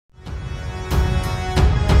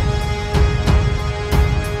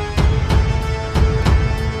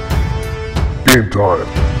Game time.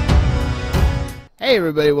 Hey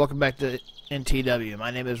everybody, welcome back to NTW. My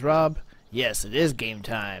name is Rob. Yes, it is game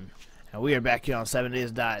time. And we are back here on 7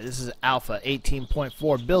 Days to Die. This is Alpha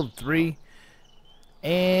 18.4 Build 3.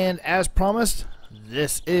 And as promised,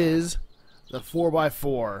 this is the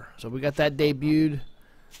 4x4. So we got that debuted.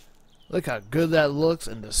 Look how good that looks,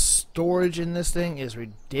 and the storage in this thing is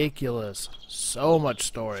ridiculous. So much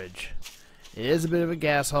storage. It is a bit of a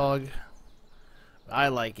gas hog. I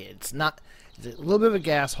like it. It's a little bit of a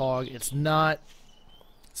gas hog. It's not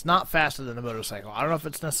faster than a motorcycle. I don't know if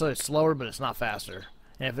it's necessarily slower, but it's not faster.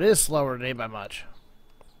 And if it is slower, it ain't by much.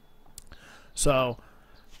 So,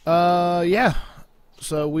 yeah.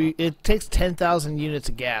 So it takes 10,000 units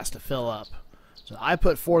of gas to fill up. So I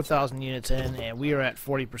put 4,000 units in, and we are at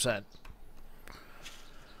 40%.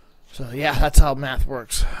 So yeah, that's how math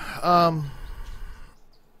works.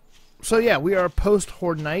 So yeah, we are post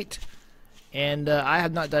horde night, and I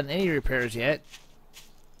have not done any repairs yet.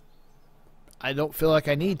 I don't feel like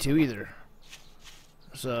I need to either.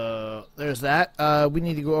 So there's that. We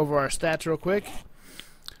need to go over our stats real quick.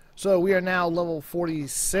 So we are now level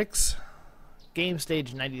 46, game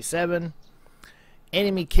stage 97,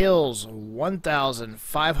 enemy kills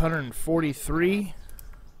 1,543,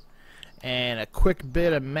 and a quick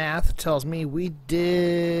bit of math tells me we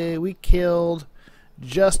killed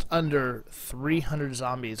just under 300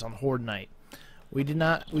 zombies on horde night. We do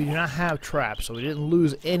not have traps, so we didn't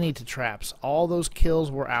lose any to traps. All those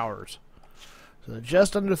kills were ours. So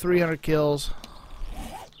just under 300 kills.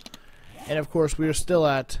 And of course we are still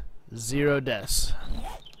at 0 deaths.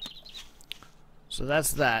 So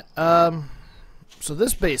that's that. So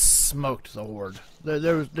this base smoked the horde.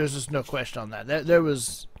 There's just no question on that. That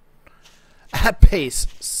base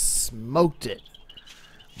smoked it.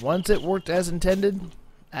 Once it worked as intended,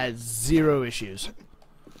 I had 0 issues.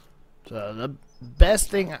 So the best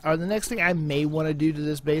thing, or the next thing I may want to do to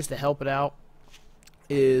this base to help it out,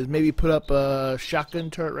 is maybe put up a shotgun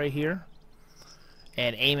turret right here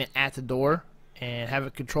and aim it at the door and have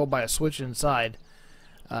it controlled by a switch inside.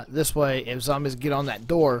 This way, if zombies get on that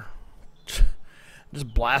door,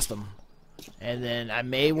 just blast them. And then I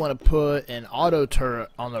may want to put an auto turret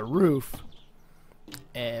on the roof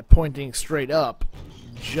and pointing straight up,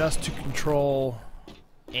 just to control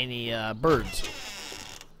any birds.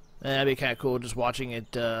 And that'd be kind of cool, just watching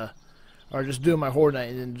it, or just doing my horde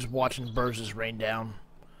night and then just watching birds just rain down.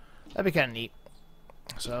 That'd be kind of neat.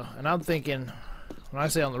 So, and I'm thinking, when I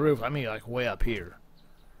say on the roof, I mean like way up here,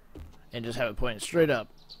 and just have it pointing straight up,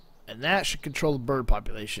 and that should control the bird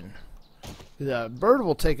population. The bird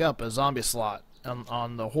will take up a zombie slot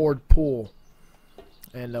on the horde pool,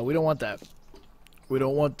 and we don't want that. We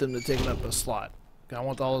don't want them to take up a slot. I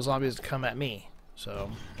want all the zombies to come at me.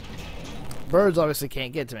 So birds obviously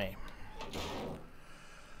can't get to me.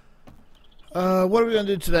 What are we going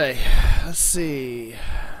to do today? Let's see.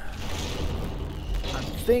 I'm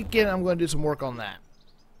thinking I'm going to do some work on that.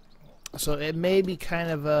 So it may be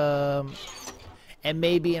kind of it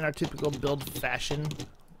may be in our typical build fashion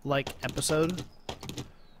like episode.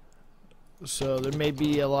 So there may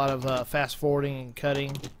be a lot of fast forwarding and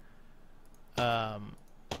cutting.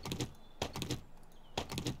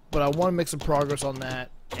 But I want to make some progress on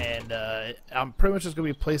that, and I'm pretty much just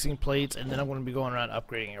going to be placing plates, and then I'm going to be going around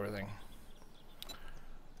upgrading everything.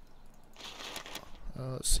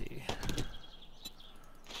 Let's see.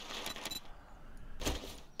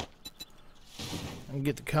 And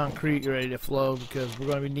get the concrete ready to flow, because we're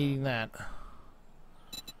going to be needing that.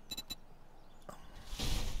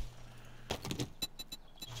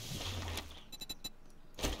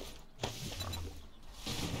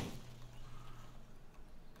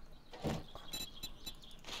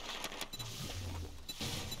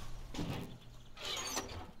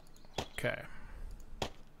 Okay.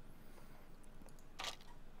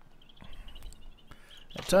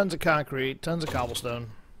 Tons of concrete, tons of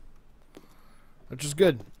cobblestone, which is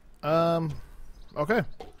good. Okay. I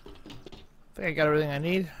think I got everything I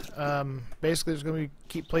need. Basically, just going to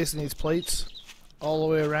keep placing these plates all the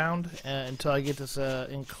way around until I get this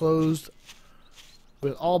enclosed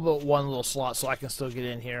with all but one little slot, so I can still get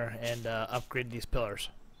in here and upgrade these pillars.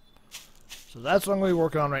 So that's what I'm going to be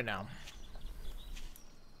working on right now.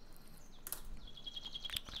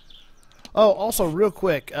 Oh, also real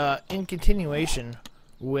quick, in continuation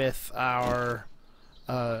with our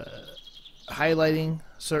highlighting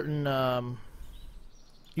certain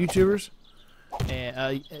YouTubers,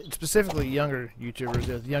 and specifically younger YouTubers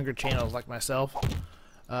with younger channels like myself,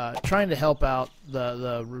 trying to help out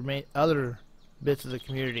the other bits of the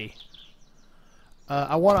community.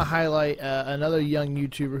 I want to highlight another young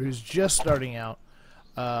YouTuber who's just starting out,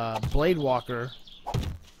 Blade Walker.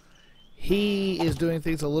 He is doing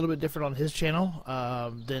things a little bit different on his channel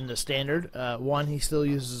than the standard. One, he still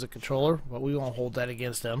uses a controller, but we won't hold that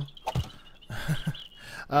against him.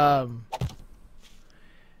 And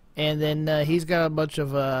then he's got a bunch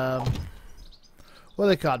of what are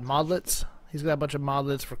they called? Modlets. He's got a bunch of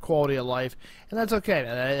modlets for quality of life, and that's okay.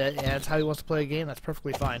 That's how he wants to play a game. That's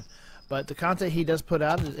perfectly fine. But the content he does put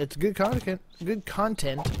out, it's good content.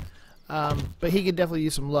 But he could definitely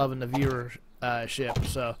use some love in the viewership.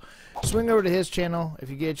 So swing over to his channel if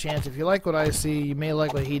you get a chance. If you like what I see, you may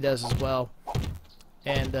like what he does as well.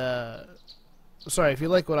 And sorry, if you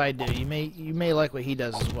like what I do, you may like what he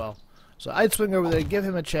does as well. So I'd swing over there, give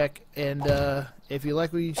him a check, and if you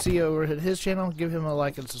like what you see over at his channel, give him a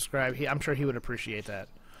like and subscribe. I'm sure he would appreciate that.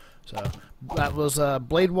 So that was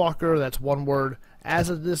Blade Walker. That's one word. As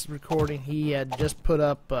of this recording, he had just put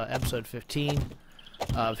up episode 15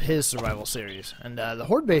 of his survival series, and the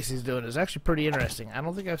horde base he's doing is actually pretty interesting. I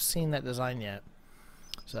don't think I've seen that design yet,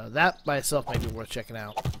 so that by itself may be worth checking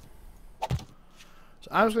out. So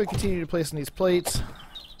I'm just going to continue to place in these plates.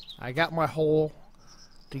 I got my hole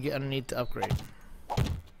to get underneath to upgrade.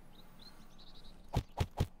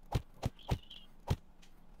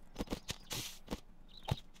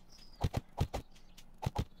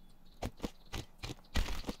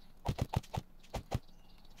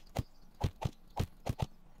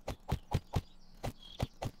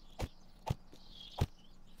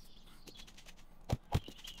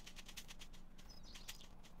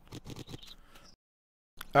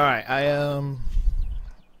 Alright,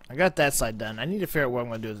 I got that side done. I need to figure out what I'm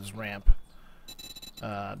going to do with this ramp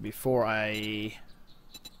before I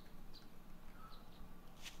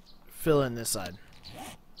fill in this side.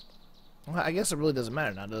 Well, I guess it really doesn't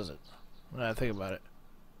matter now, does it? When I think about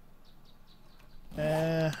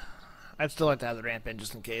it. I'd still like to have the ramp in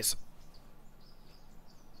just in case.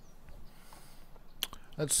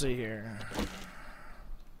 Let's see here.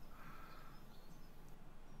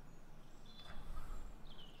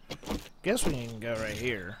 Guess we can go right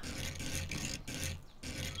here.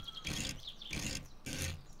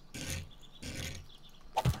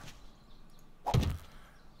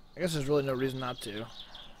 I guess there's really no reason not to.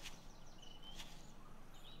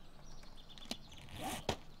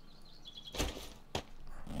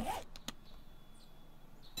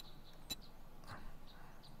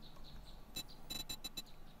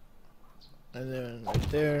 And then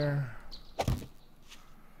right there.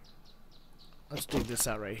 Let's dig this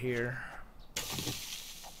out right here.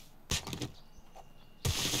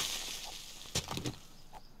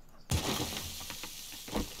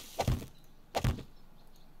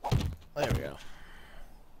 There we go.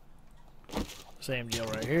 Same deal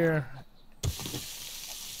right here.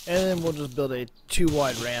 And then we'll just build a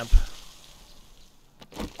 2-wide ramp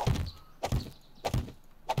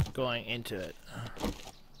going into it.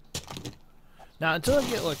 Now, until I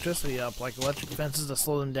get electricity up, like electric fences to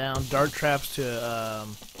slow them down, dart traps to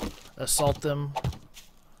assault them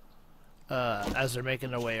as they're making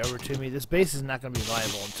their way over to me, this base is not going to be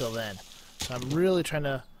viable until then. So I'm really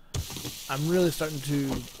starting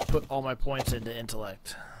to put all my points into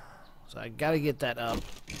intellect. So I got to get that up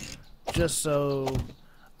just so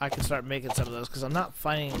I can start making some of those, because I'm not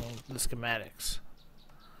finding the schematics.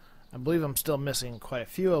 I believe I'm still missing quite a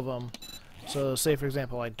few of them. So say, for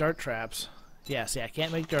example, like dart traps. Yeah, see, I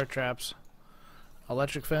can't make dart traps.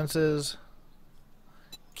 Electric fences.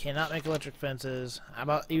 Cannot make electric fences. How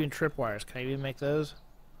about even tripwires? Can I even make those?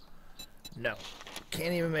 No.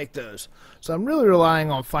 Can't even make those. So I'm really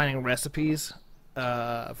relying on finding recipes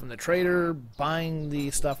from the trader, buying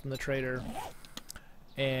the stuff from the trader,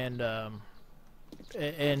 and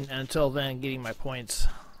until then, getting my points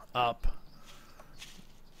up.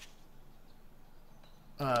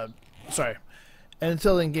 Sorry. And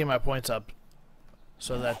until then, getting my points up,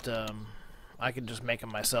 so that I can just make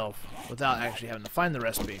them myself without actually having to find the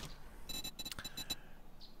recipe.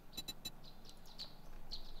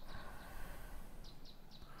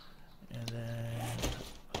 And then,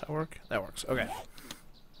 does that work? That works. Okay.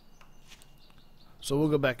 So we'll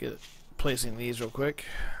go back at placing these real quick.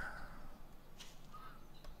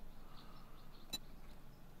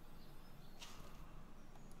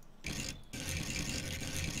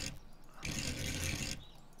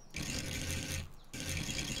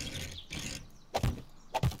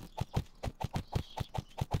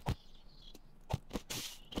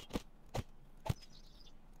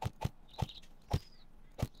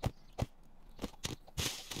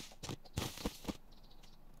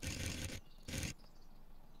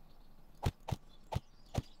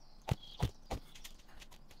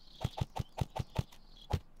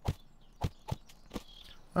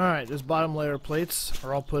 Alright, this bottom layer of plates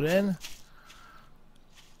are all put in.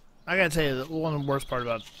 I gotta tell you, one of the worst part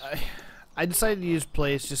about I decided to use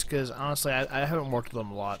plates just because honestly I haven't worked with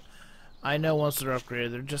them a lot. I know once they're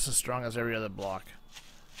upgraded, they're just as strong as every other block.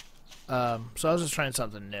 So I was just trying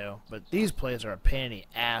something new, but these plates are a pain in the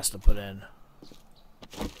ass to put in.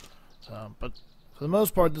 So, but for the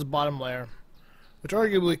most part, this bottom layer, which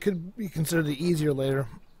arguably could be considered the easier layer,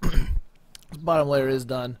 this bottom layer is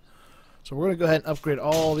done. So we're gonna go ahead and upgrade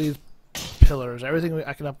all these pillars, everything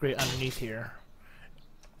I can upgrade underneath here.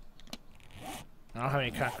 I don't have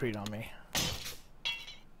any concrete on me.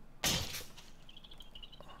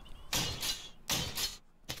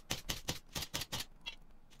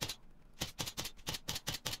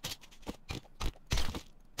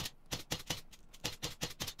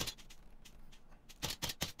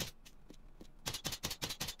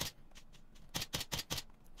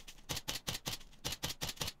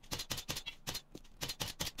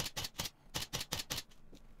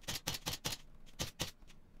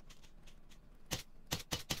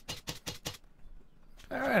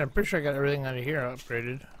 Alright, I'm pretty sure I got everything under here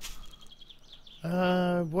upgraded.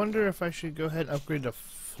 I wonder if I should go ahead and upgrade the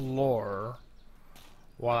floor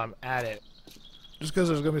while I'm at it. Just because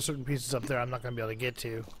there's going to be certain pieces up there I'm not going to be able to get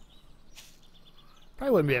to.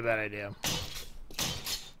 Probably wouldn't be a bad idea.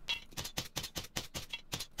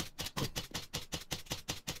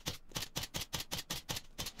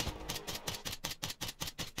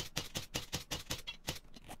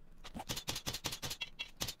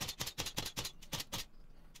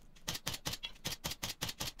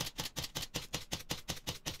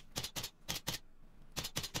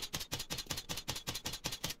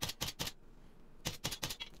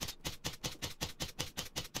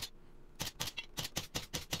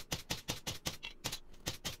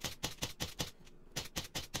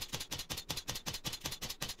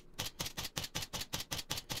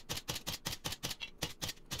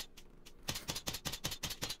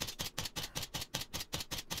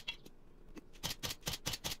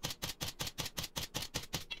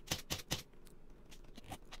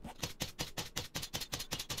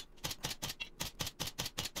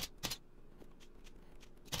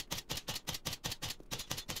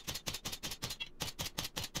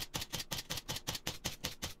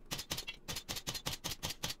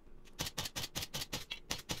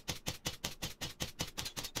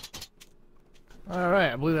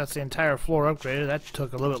 Alright, I believe that's the entire floor upgraded. That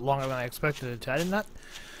took a little bit longer than I expected it to. I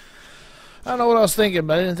don't know what I was thinking,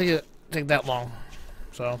 but I didn't think it'd take that long.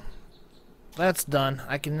 So, that's done.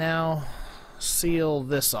 I can now seal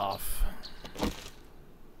this off.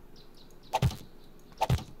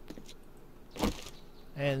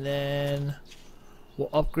 And then we'll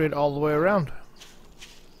upgrade all the way around.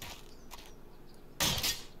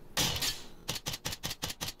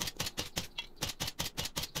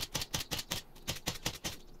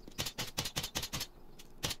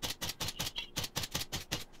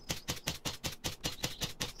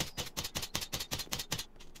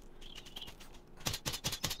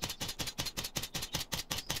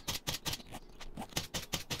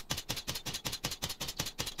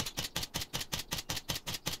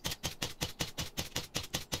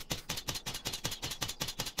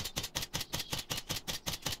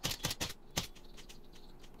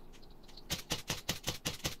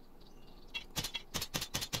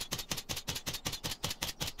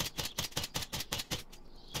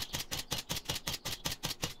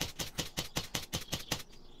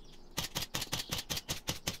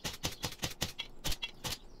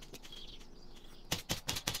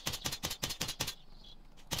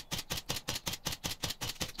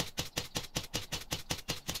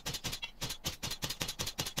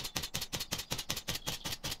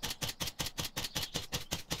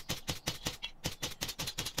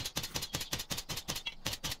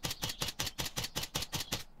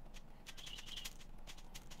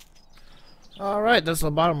 Alright, that's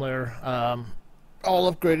the bottom layer.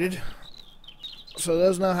 All upgraded. So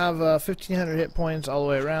those now have 1,500 hit points all the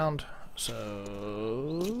way around.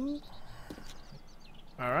 So...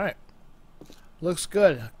 Alright. Looks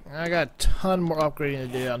good. I got a ton more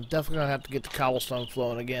upgrading to do. I'm definitely going to have to get the cobblestone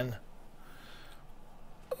flowing again.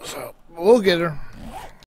 So, we'll get her.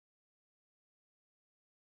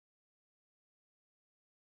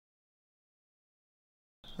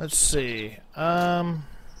 Let's see.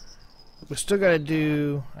 We still gotta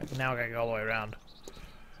do... Now I gotta go all the way around.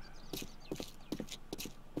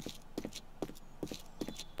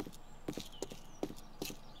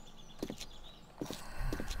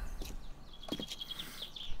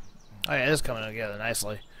 Oh yeah, this is coming together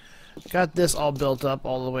nicely. Got this all built up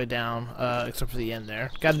all the way down, except for the end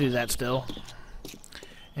there. Gotta do that still.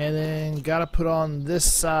 And then gotta put on this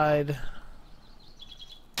side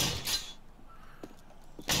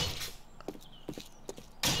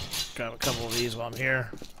couple of these while I'm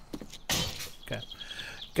here. Okay.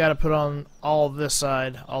 Gotta put on all of this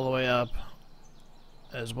side all the way up,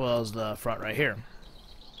 as well as the front right here.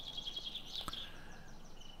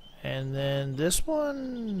 And then this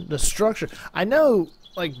one, the structure. I know,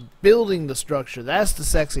 like, building the structure, that's the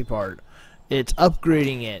sexy part. It's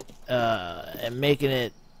upgrading it and making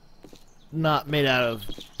it not made out of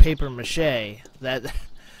paper mache. That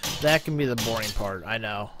can be the boring part, I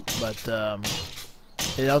know. But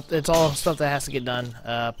it's all stuff that has to get done.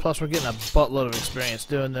 Plus, we're getting a buttload of experience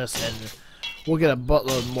doing this, and we'll get a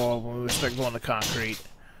buttload more when we start going to concrete.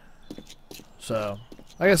 So,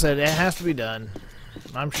 like I said, it has to be done.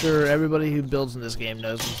 I'm sure everybody who builds in this game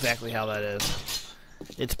knows exactly how that is.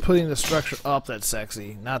 It's putting the structure up that's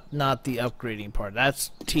sexy, not the upgrading part.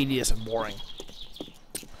 That's tedious and boring.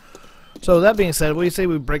 So that being said, what do you say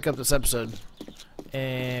we break up this episode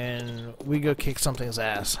and we go kick something's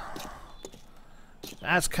ass?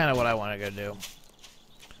 That's kind of what I want to go do.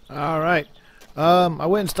 Alright. I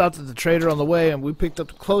went and stopped at the trader on the way, and we picked up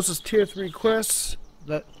the closest tier 3 quests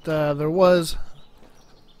that there was.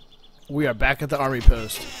 We are back at the army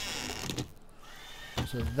post.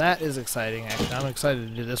 So that is exciting, actually. I'm excited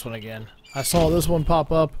to do this one again. I saw this one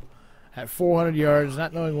pop up at 400 yards,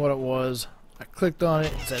 not knowing what it was. I clicked on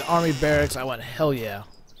it, it said Army Barracks. I went, hell yeah.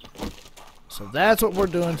 So that's what we're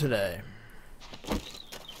doing today.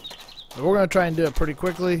 But we're going to try and do it pretty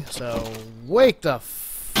quickly, so wake the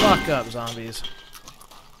fuck up, zombies.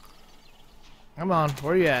 Come on,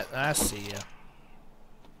 where you at? I see ya.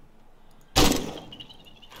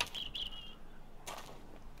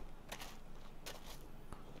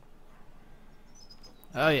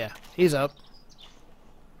 Oh yeah, he's up.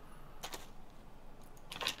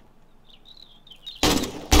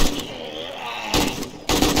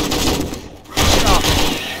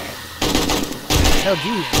 Hell,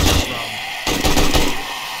 you.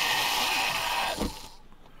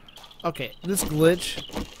 Okay, this glitch,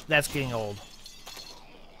 that's getting old.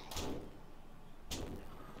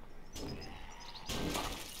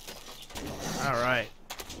 Alright.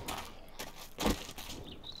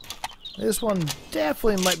 This one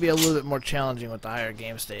definitely might be a little bit more challenging with the higher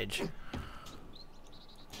game stage.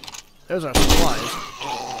 There's our supplies.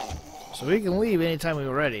 So we can leave anytime we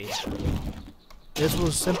were ready. This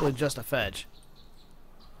was simply just a fetch.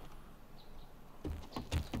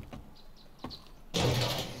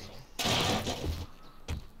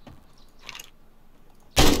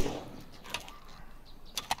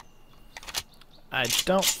 I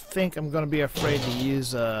don't think I'm going to be afraid to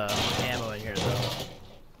use ammo in here, though.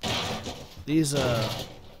 These,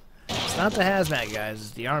 it's not the hazmat guys,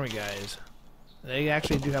 it's the army guys. They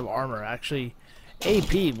actually do have armor. Actually,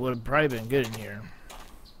 AP would have probably been good in here.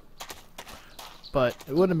 But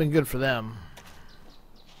it wouldn't have been good for them.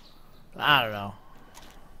 I don't know.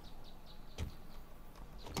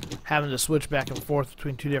 Having to switch back and forth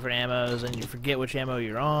between two different ammos, and you forget which ammo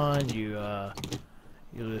you're on, you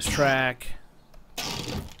lose track.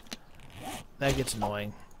 That gets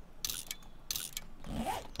annoying.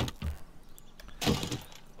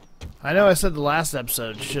 I know I said the last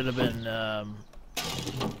episode should have been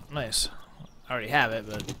nice. I already have it,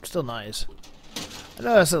 but still nice. I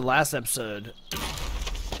know I said last episode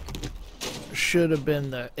should have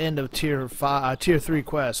been the end of tier 3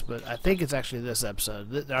 quest, but I think it's actually this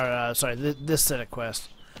episode. Sorry, this set of quests.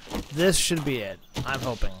 This should be it. I'm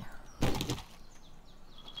hoping.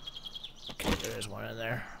 Okay, there's one in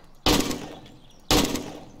there.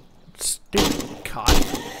 Stupid cot.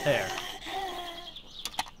 There.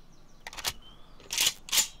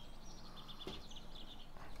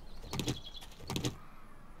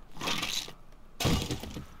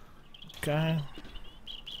 Okay.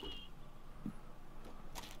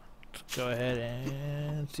 Let's go ahead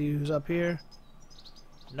and see who's up here.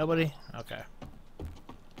 Nobody? Okay.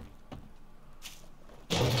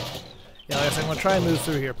 Yeah, like I said, I'm going to try and move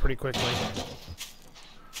through here pretty quickly.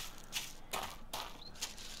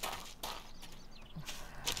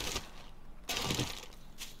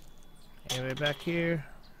 Anybody back here?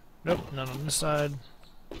 Nope, none on this side.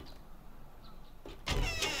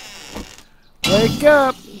 Wake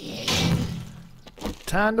up!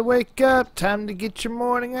 Time to wake up. Time to get your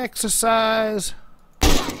morning exercise.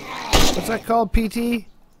 What's that called? PT?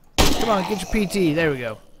 Come on, get your PT. There we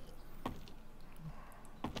go.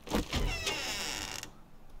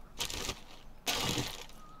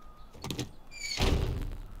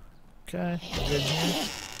 Okay, good here.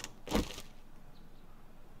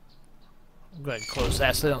 I'm going to close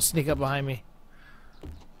that so they don't sneak up behind me.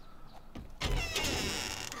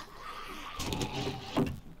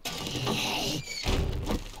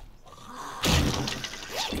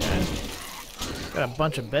 Got a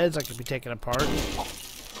bunch of beds I could be taking apart.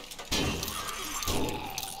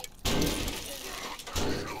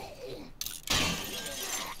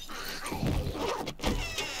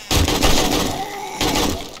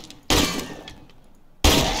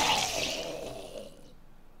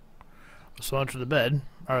 So onto the bed,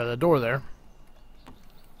 or the door there.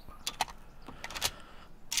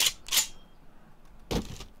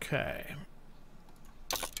 Okay.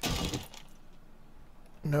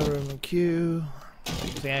 No room in queue.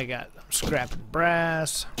 Next thing I got, I'm scrapping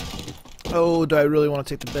brass. Oh, do I really want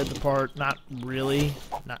to take the beds apart? Not really.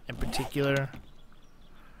 Not in particular.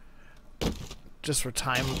 Just for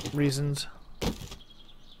time reasons.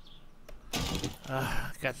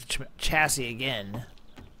 Got the chassis again.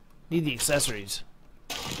 Need the accessories.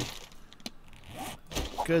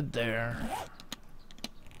 Good there.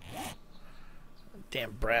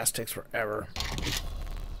 Damn brass takes forever.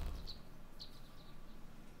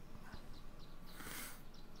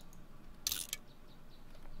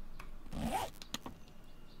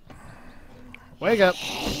 Wake up.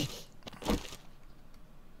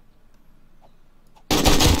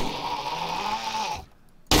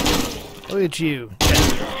 Look at you.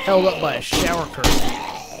 Held up by a shower curtain.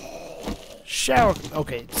 Shower.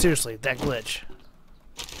 Okay, seriously, that glitch.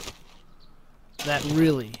 That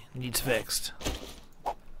really needs fixed.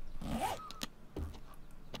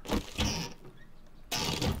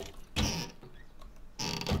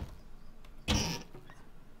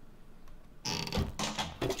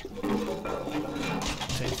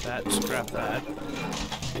 Take that, scrap that.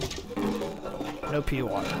 No pea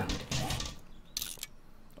water.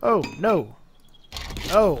 Oh, no.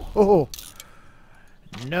 Oh, oh.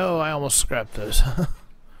 No, I almost scrapped those.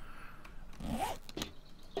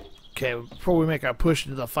 Okay, before we make our push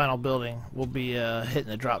into the final building, we'll be hitting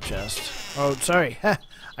the drop chest. Oh, sorry.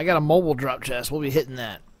 I got a mobile drop chest. We'll be hitting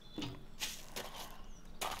that.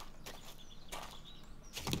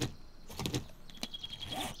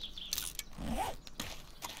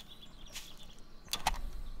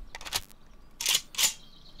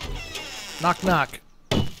 Knock, knock.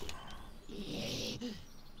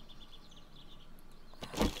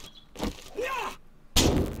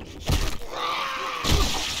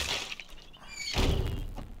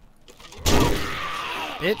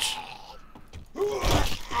 Bitch.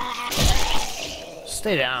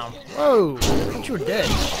 Stay down. Whoa! I thought you were dead.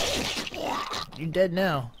 You dead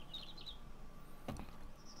now.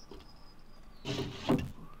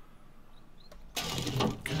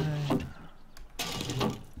 Okay.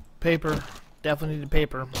 Paper. Definitely need the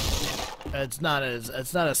paper. It's not as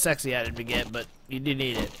sexy item to get, but you do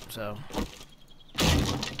need it, so.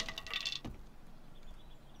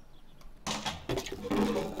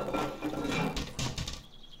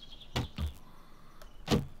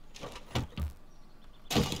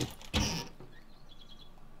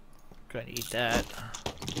 Go ahead and eat that.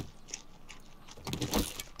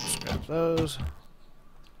 Scrap those.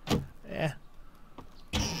 Yeah.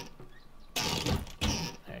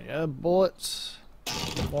 There you go. Bullets.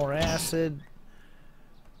 More acid.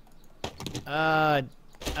 I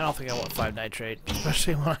don't think I want 5 nitrate,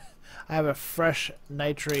 especially when I have a fresh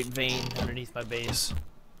nitrate vein underneath my base.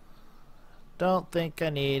 Don't think I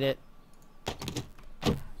need it.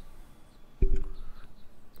 Let's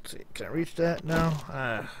see, can I reach that? No.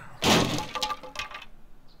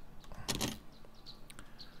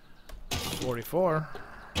 44.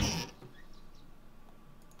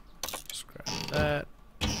 Scrap that.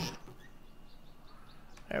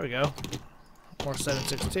 There we go. More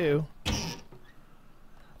 762.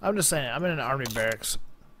 I'm just saying, I'm in an army barracks.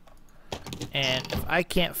 And if I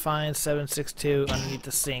can't find 762 underneath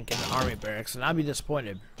the sink in the army barracks, then I'll be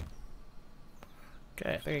disappointed.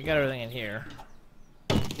 Okay, I think I got everything in here.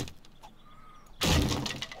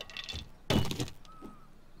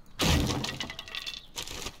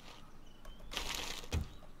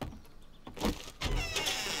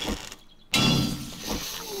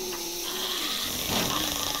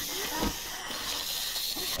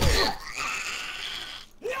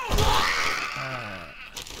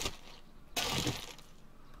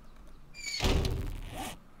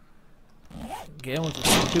 Again with the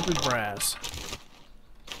stupid brass.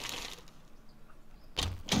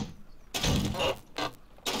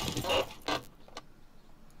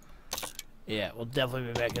 Yeah, we'll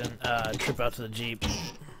definitely be making a trip out to the Jeep.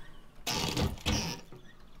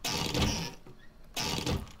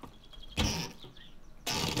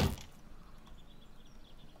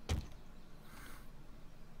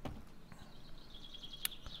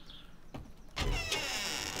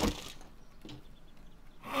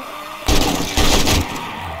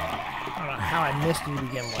 How I missed you to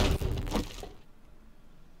begin with.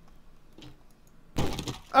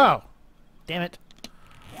 Oh! Damn it.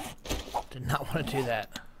 Did not want to do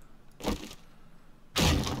that.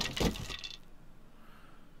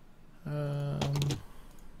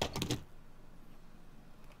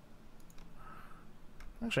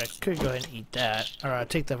 Actually, I could go ahead and eat that. Or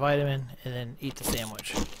take the vitamin and then eat the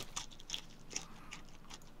sandwich.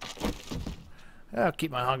 I'll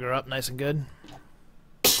keep my hunger up nice and good.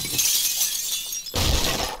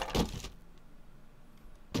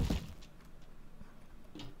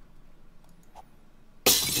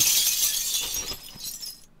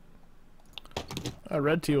 A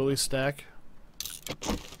red tea will at least stack.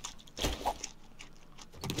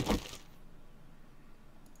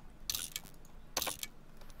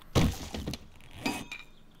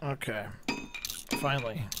 Okay.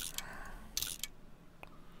 Finally.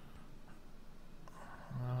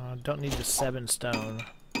 Don't need the 7 stone.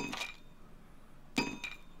 I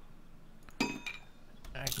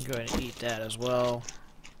can go ahead and eat that as well.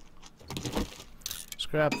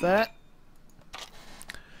 Scrap that.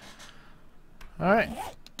 Alright.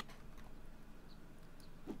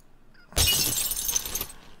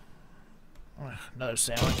 Another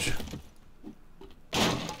sandwich.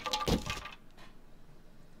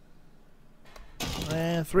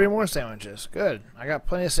 And 3 more sandwiches. Good. I got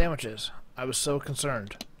plenty of sandwiches. I was so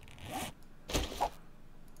concerned.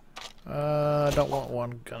 I don't want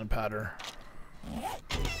 1 gunpowder.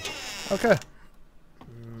 Okay.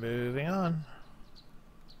 Moving on.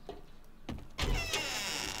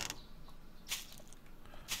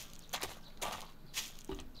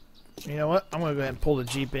 You know what? I'm going to go ahead and pull the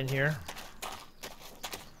Jeep in here.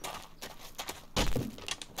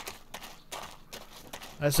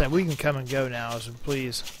 Like I said, we can come and go now as we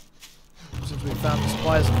please. Since we found the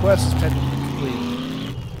supplies, the quest is technically complete.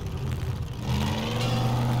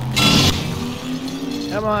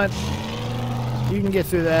 Come on. You can get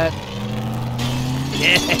through that.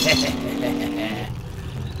 Yeah.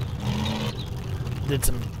 Did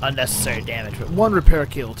some unnecessary damage, but 1 repair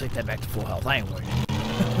kit will take that back to full health. I ain't worried.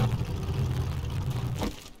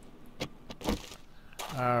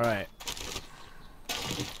 Alright.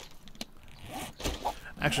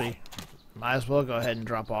 Actually, might as well go ahead and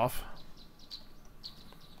drop off.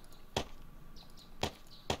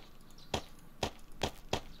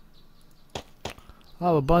 I'll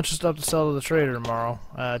have a bunch of stuff to sell to the trader tomorrow.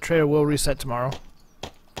 Trader will reset tomorrow.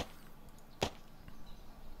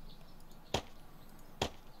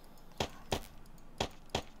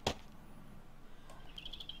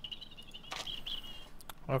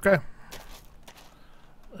 Okay.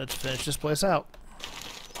 Let's finish this place out.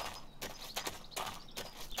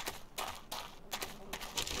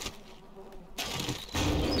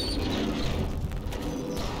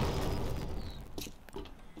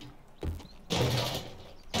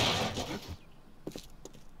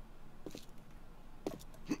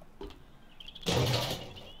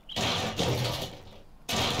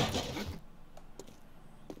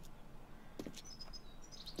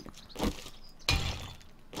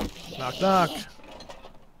 Knock, knock.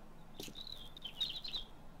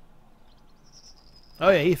 Oh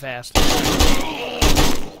yeah, he fast.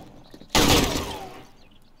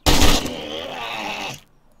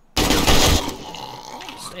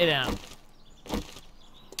 Stay down.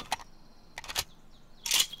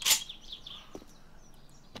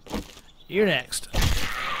 You're next.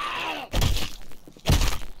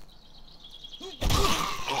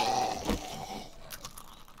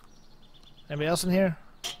 Anybody else in here?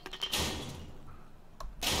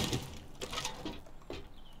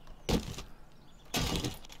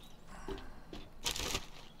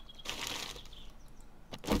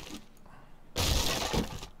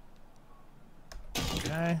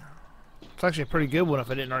 Okay. It's actually a pretty good one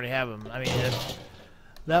if I didn't already have them. I mean, if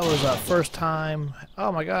that was a first time.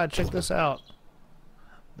 Oh my god, check this out.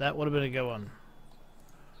 That would have been a good one.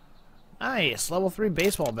 Nice, level 3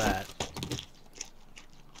 baseball bat.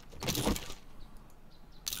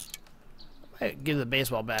 I'd give the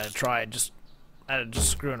baseball bat a try. Just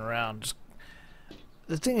screwing around.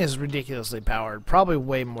 The thing is ridiculously powered. Probably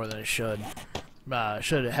way more than it should.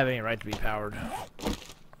 Should have any right to be powered.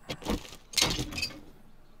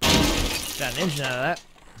 Got an engine out of that.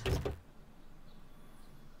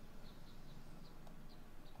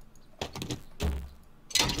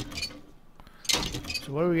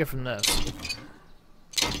 So what do we get from this?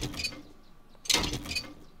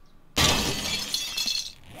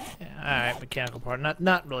 Yeah, alright, mechanical part.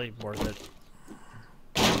 Not really worth it.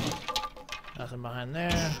 Nothing behind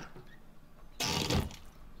there.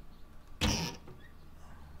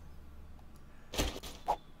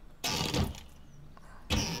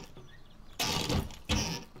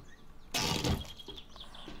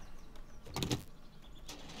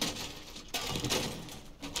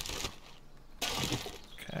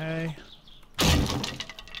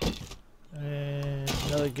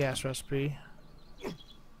 another gas recipe.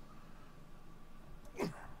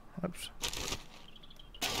 Oops.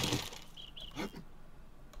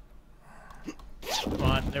 Come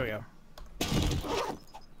on, there we go.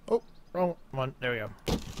 Oh, wrong one. There we go.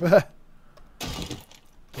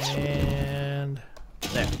 And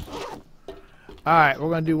there. Alright, we're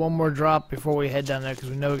going to do one more drop before we head down there because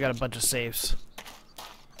we know we got a bunch of safes.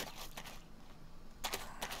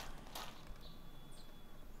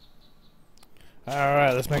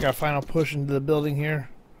 Alright, let's make our final push into the building here.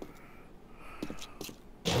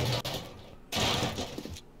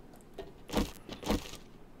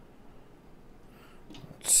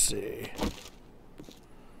 Let's see.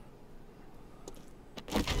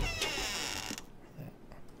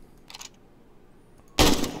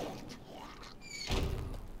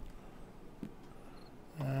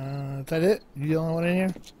 Is that it? You the only one in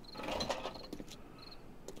here?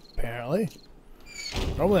 Apparently.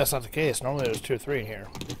 Normally that's not the case. Normally there's 2 or 3 in here.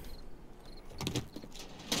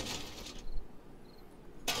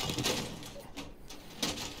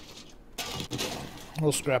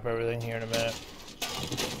 We'll scrap everything here in a minute.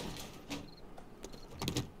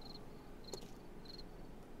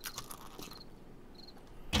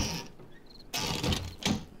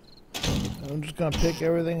 I'm just gonna pick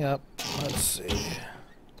everything up. Let's see.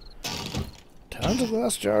 Tons of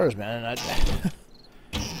glass jars, man.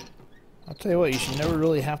 I'll tell you what, you should never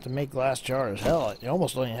really have to make glass jars. Hell, you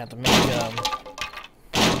almost don't even have to make,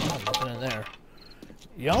 nothing in there.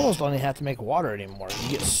 You almost don't even have to make water anymore. You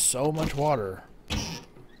get so much water.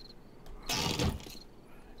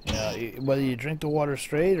 Yeah, whether you drink the water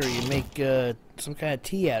straight or you make some kind of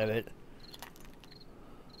tea out of it.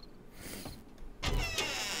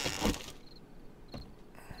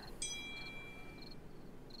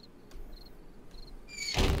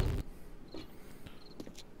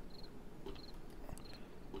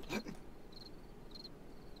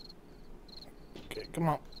 Come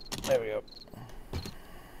on. There we go.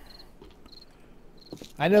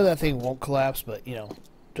 I know that thing won't collapse, but, you know,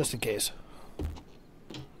 just in case.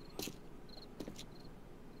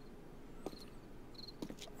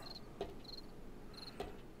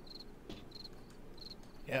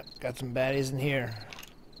 Yep, got some baddies in here.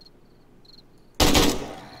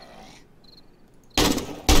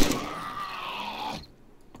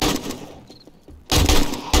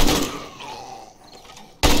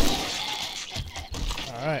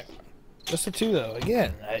 Alright. Just the 2, though.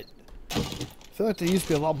 Again, I feel like there used to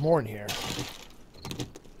be a lot more in here.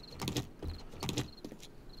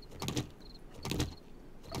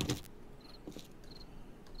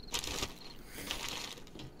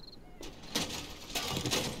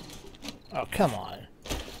 Oh, come on.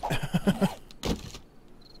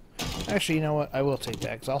 Actually, you know what? I will take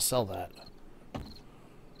that, because I'll sell that.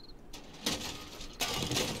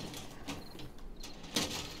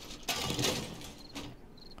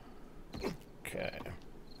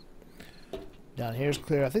 Down here's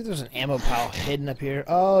clear. I think there's an ammo pile hidden up here.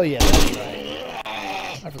 Oh, yeah, that's right.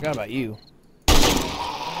 I forgot about you. There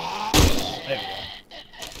we go.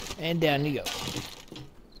 And down you go.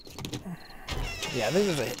 Yeah, I think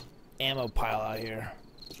there's an ammo pile out here.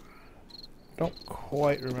 Don't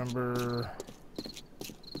quite remember.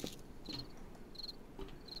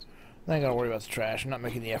 I ain't gotta worry about the trash. I'm not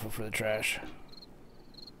making the effort for the trash.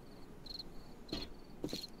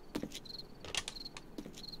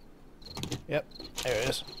 Yep, there it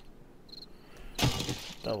is.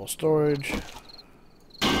 Double storage.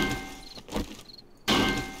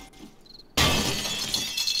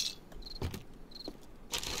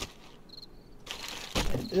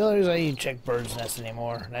 The only reason I even check birds' nests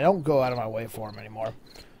anymore, and I don't go out of my way for them anymore.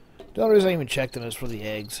 The only reason I even check them is for the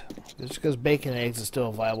eggs. It's because bacon and eggs is still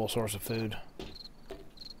a viable source of food.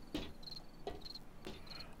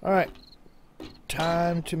 Alright.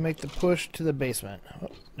 Time to make the push to the basement. Oh,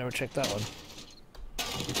 never checked that one.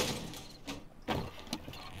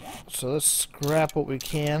 So let's scrap what we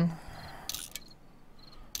can.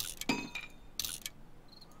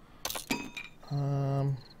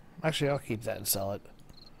 Actually, I'll keep that and sell it.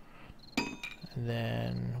 And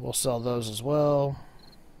then we'll sell those as well.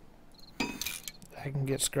 I can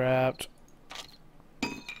get scrapped.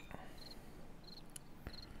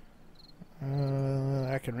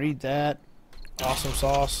 I can read that. Awesome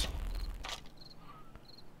sauce.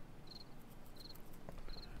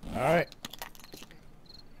 Alright.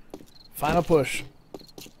 Final push.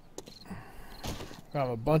 I have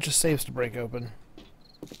a bunch of safes to break open.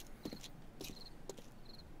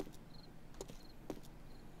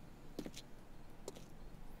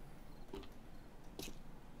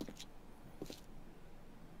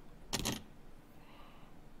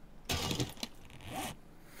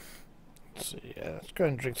 see. Yeah, let's go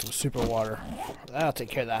ahead and drink some super water. That'll take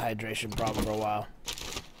care of that hydration problem for a while.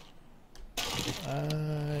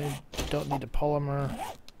 I don't need a polymer.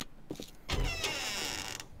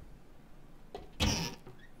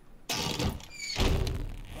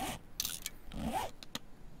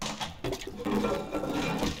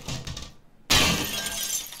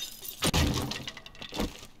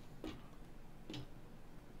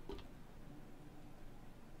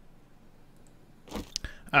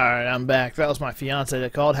 Alright, I'm back. That was my fiance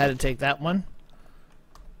that called. Had to take that one.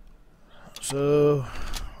 So,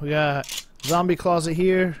 we got zombie closet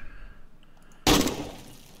here.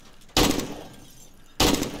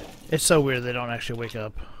 It's so weird they don't actually wake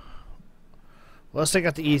up. Well, let's take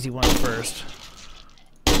out the easy ones first.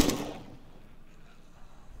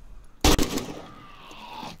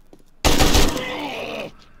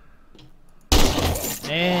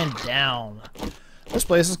 And down. This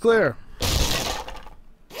place is clear.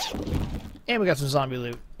 And we got some zombie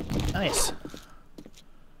loot. Nice.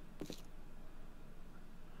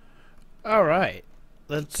 Alright.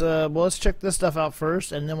 Let's check this stuff out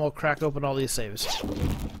first, and then we'll crack open all these saves.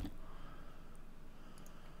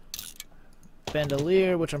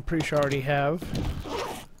 Bandolier, which I'm pretty sure I already have.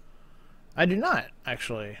 I do not,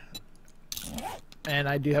 actually. And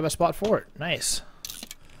I do have a spot for it. Nice.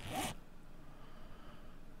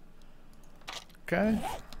 Okay.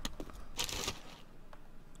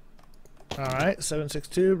 Alright,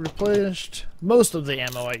 762 replenished. Most of the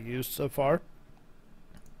ammo I used so far.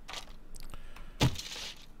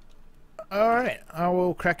 Alright, I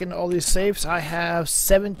will crack into all these safes. I have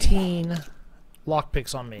 17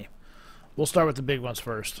 lockpicks on me. We'll start with the big ones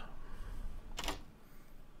first.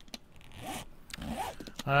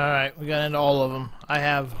 Alright, we got into all of them. I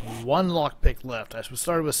have one lockpick left. I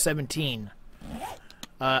started with 17.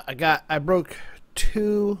 I broke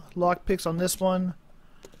 2 lockpicks on this one.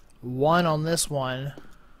 1 on this one,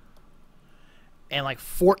 and like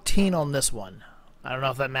 14 on this one. I don't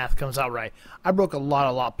know if that math comes out right. I broke a lot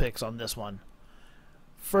of lockpicks on this one.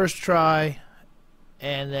 First try,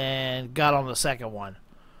 and then got on the second one.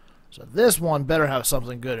 So this one better have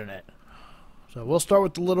something good in it. So we'll start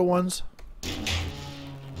with the little ones.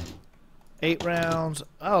 8 rounds.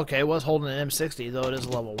 Oh, okay, was holding an M60, though it is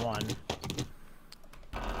level 1.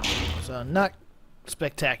 So not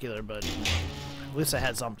spectacular, but at least I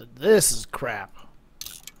had something. This is crap.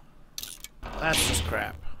 That's just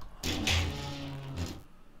crap.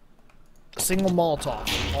 Single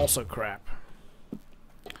Molotov, also crap.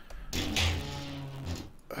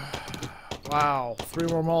 Wow, 3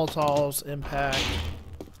 more Molotovs, impact.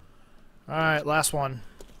 Alright, last one.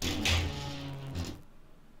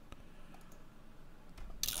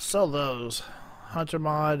 Sell those. Hunter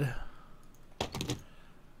mod.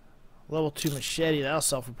 Level 2 machete, that'll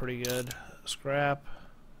sell for pretty good. Scrap,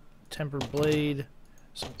 tempered blade,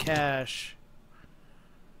 some cash,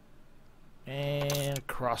 and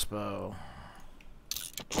crossbow.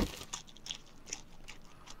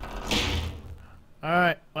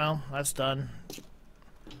 Alright, well, that's done.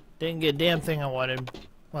 Didn't get a damn thing I wanted.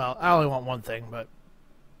 Well, I only want one thing, but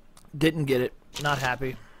didn't get it. Not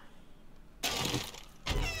happy.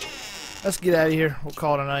 Let's get out of here. We'll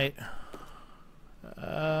call it a night.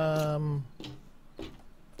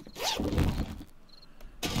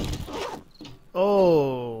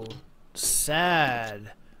 Oh,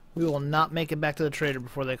 sad. We will not make it back to the trader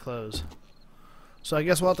before they close. So I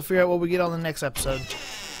guess we'll have to figure out what we get on the next episode.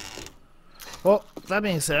 Well, that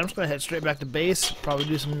being said, I'm just going to head straight back to base. Probably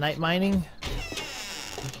do some night mining.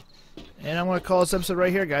 And I'm going to call this episode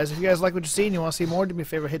right here, guys. If you guys like what you see and you want to see more, do me a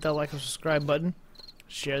favor, hit that like and subscribe button.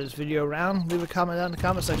 Share this video around. Leave a comment down in the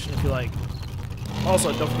comment section if you like.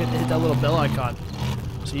 Also, don't forget to hit that little bell icon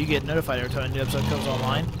so you get notified every time a new episode comes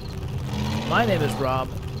online. My name is Rob.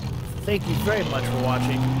 Thank you very much for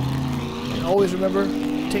watching. And always remember,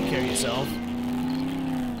 take care of yourself.